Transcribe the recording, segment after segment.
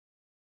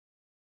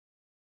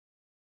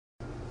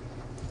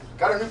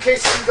Got a new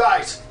case for you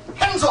guys.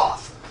 Hands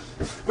off!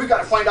 We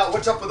gotta find out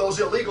what's up with those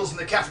illegals in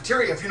the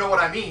cafeteria, if you know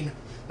what I mean.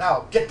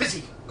 Now, get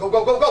busy. Go,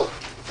 go, go, go.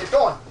 Get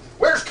going.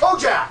 Where's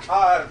Kojak?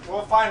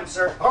 We'll find him,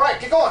 sir. All right,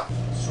 get going.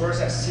 So where's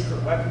that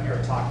secret weapon you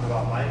were talking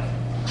about, Mike?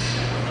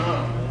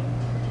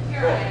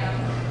 Here I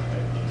am.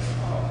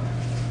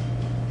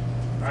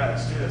 All right,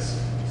 let's do this.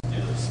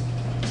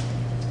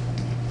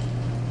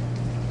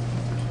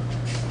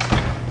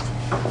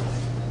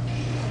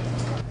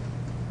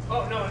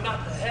 Oh, no,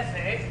 not the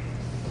Hefe.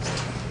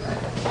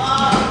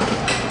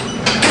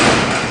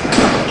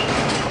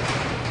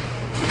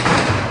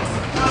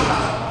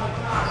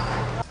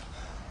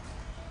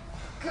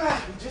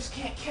 God, we just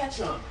can't catch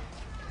them.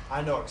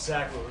 I know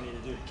exactly what we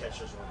need to do to catch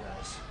those little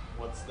guys.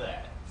 What's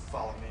that?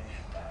 Follow me.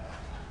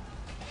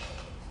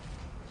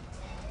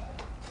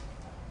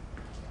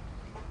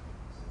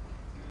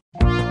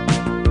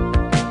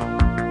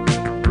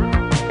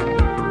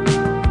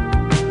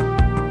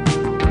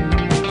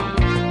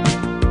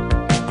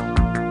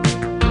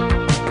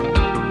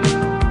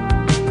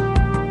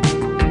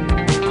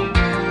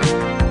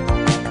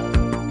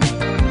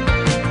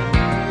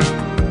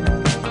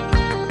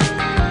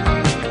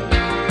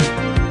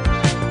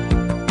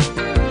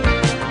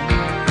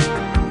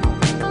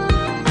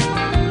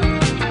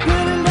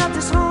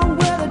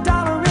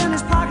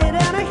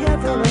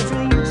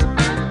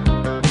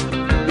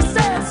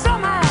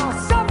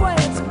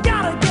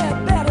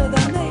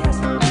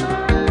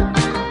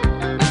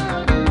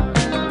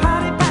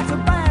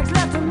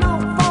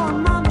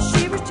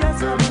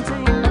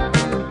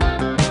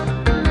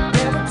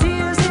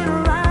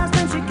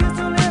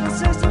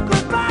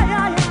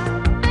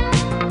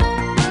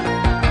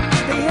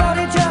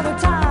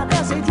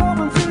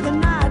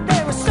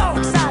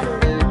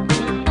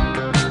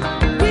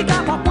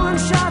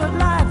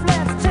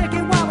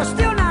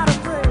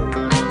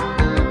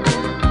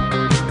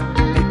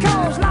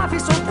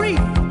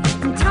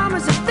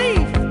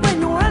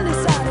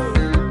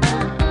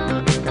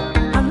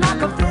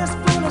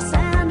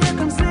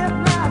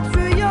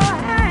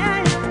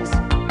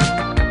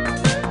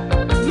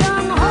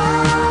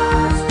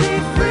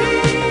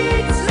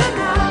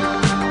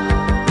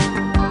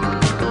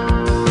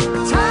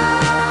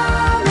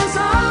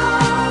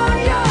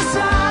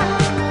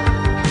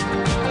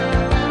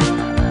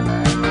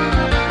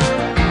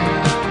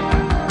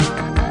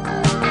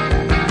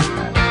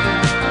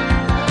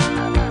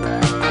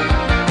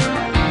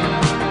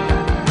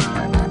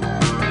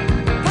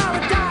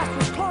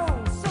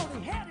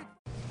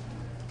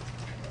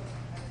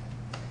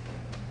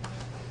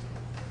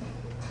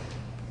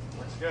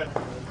 Good.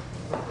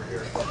 Over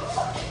here.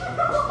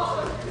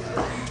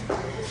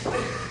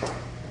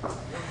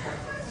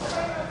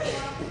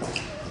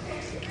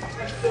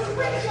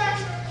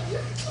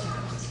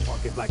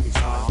 Park it like it's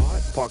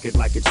hot. Park it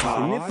like it's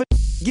hot. And if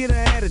a get an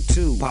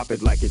attitude, pop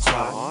it like it's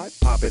hot.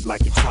 Pop it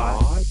like it's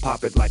hot.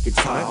 Pop it like it's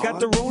hot. I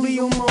got the rollie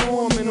on my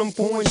arm and I'm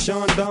pouring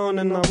Sean down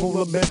and I'm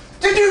over bed.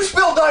 Did you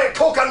spill Diet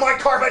Coke on my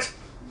carpet?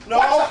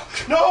 No,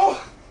 no.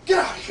 Get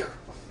out of here.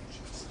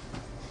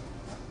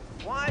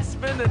 Why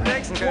spend the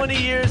next 20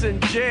 years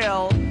in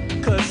jail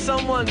because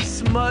someone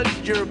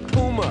smudged your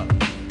Puma?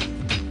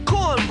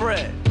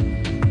 Cornbread.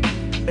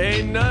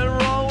 Ain't nothing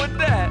wrong with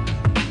that.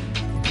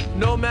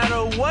 No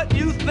matter what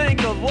you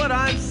think of what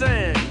I'm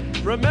saying,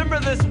 remember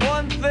this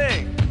one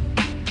thing.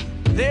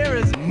 There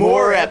is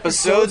More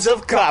episodes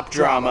of Cop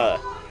Drama.